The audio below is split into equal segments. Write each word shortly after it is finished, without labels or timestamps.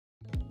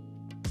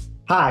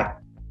Hi,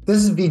 this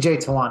is Vijay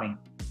Talani,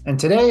 and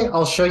today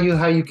I'll show you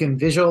how you can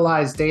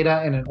visualize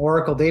data in an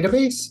Oracle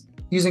database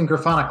using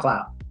Grafana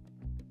Cloud.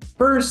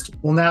 First,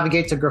 we'll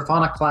navigate to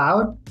Grafana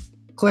Cloud,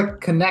 click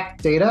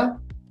Connect Data,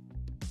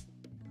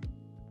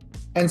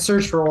 and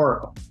search for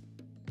Oracle.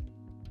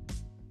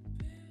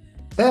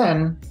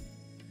 Then,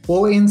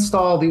 we'll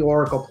install the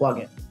Oracle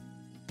plugin.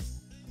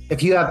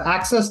 If you have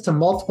access to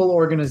multiple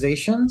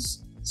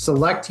organizations,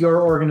 select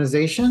your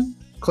organization,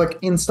 click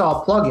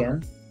Install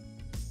Plugin,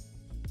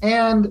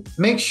 and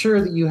make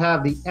sure that you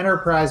have the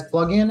Enterprise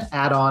plugin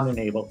add-on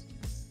enabled.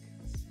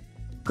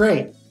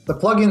 Great, the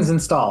plugin's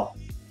installed.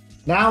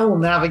 Now we'll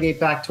navigate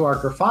back to our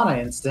Grafana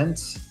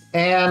instance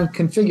and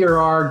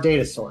configure our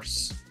data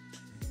source.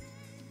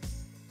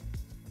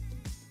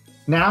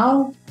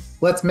 Now,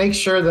 let's make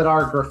sure that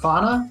our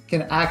Grafana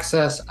can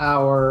access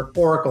our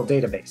Oracle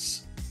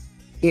database.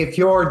 If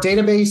your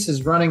database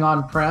is running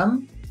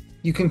on-prem,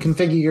 you can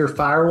configure your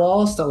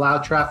firewalls to allow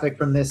traffic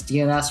from this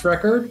DNS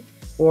record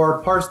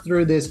or parse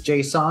through this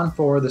JSON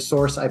for the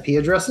source IP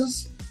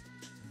addresses.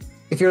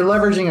 If you're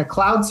leveraging a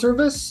cloud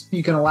service,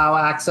 you can allow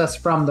access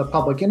from the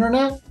public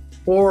internet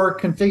or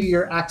configure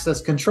your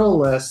access control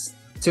list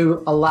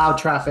to allow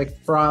traffic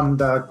from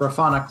the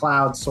Grafana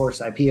cloud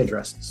source IP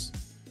addresses.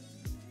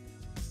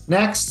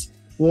 Next,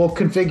 we'll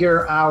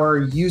configure our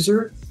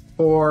user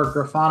for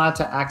Grafana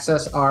to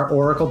access our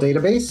Oracle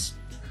database.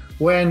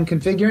 When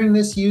configuring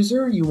this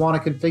user, you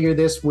want to configure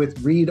this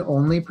with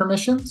read-only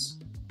permissions.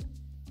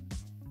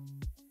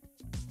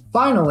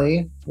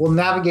 Finally, we'll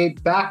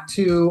navigate back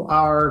to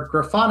our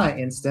Grafana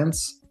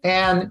instance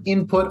and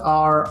input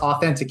our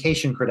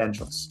authentication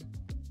credentials.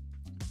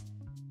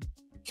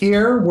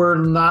 Here, we're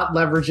not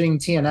leveraging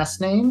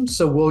TNS name,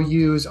 so we'll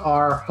use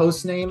our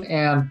host name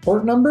and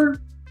port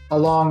number,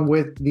 along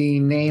with the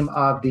name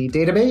of the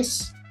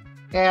database.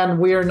 And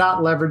we are not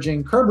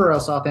leveraging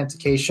Kerberos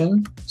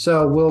authentication,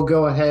 so we'll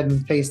go ahead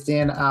and paste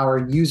in our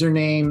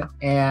username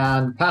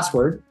and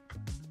password,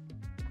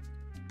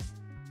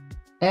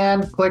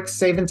 and click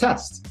Save and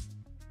Test.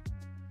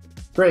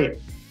 Great,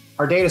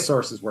 our data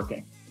source is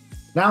working.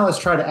 Now let's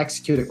try to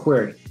execute a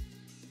query.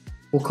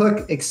 We'll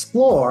click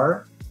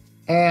Explore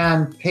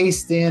and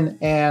paste in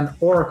an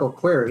Oracle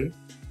query.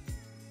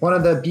 One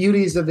of the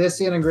beauties of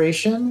this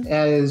integration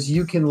is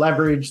you can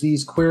leverage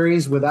these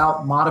queries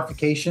without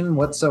modification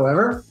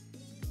whatsoever.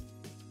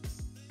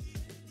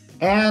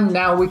 And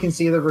now we can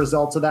see the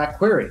results of that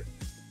query.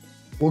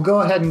 We'll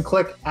go ahead and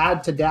click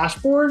Add to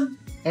Dashboard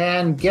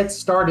and get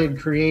started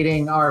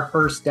creating our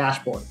first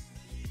dashboard.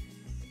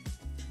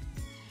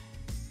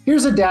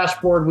 Here's a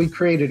dashboard we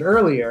created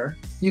earlier.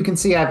 You can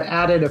see I've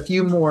added a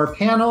few more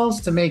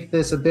panels to make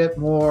this a bit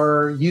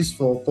more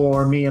useful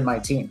for me and my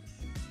team.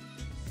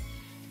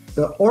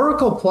 The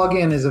Oracle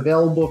plugin is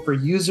available for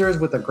users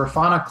with a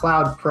Grafana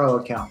Cloud Pro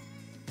account.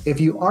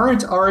 If you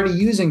aren't already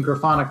using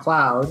Grafana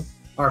Cloud,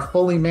 our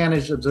fully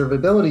managed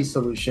observability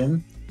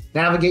solution,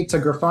 navigate to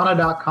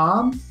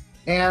grafana.com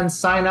and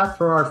sign up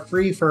for our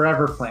free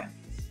forever plan.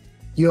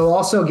 You'll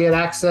also get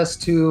access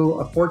to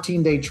a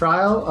 14-day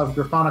trial of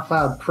Grafana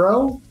Cloud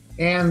Pro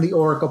and the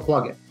Oracle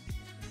plugin.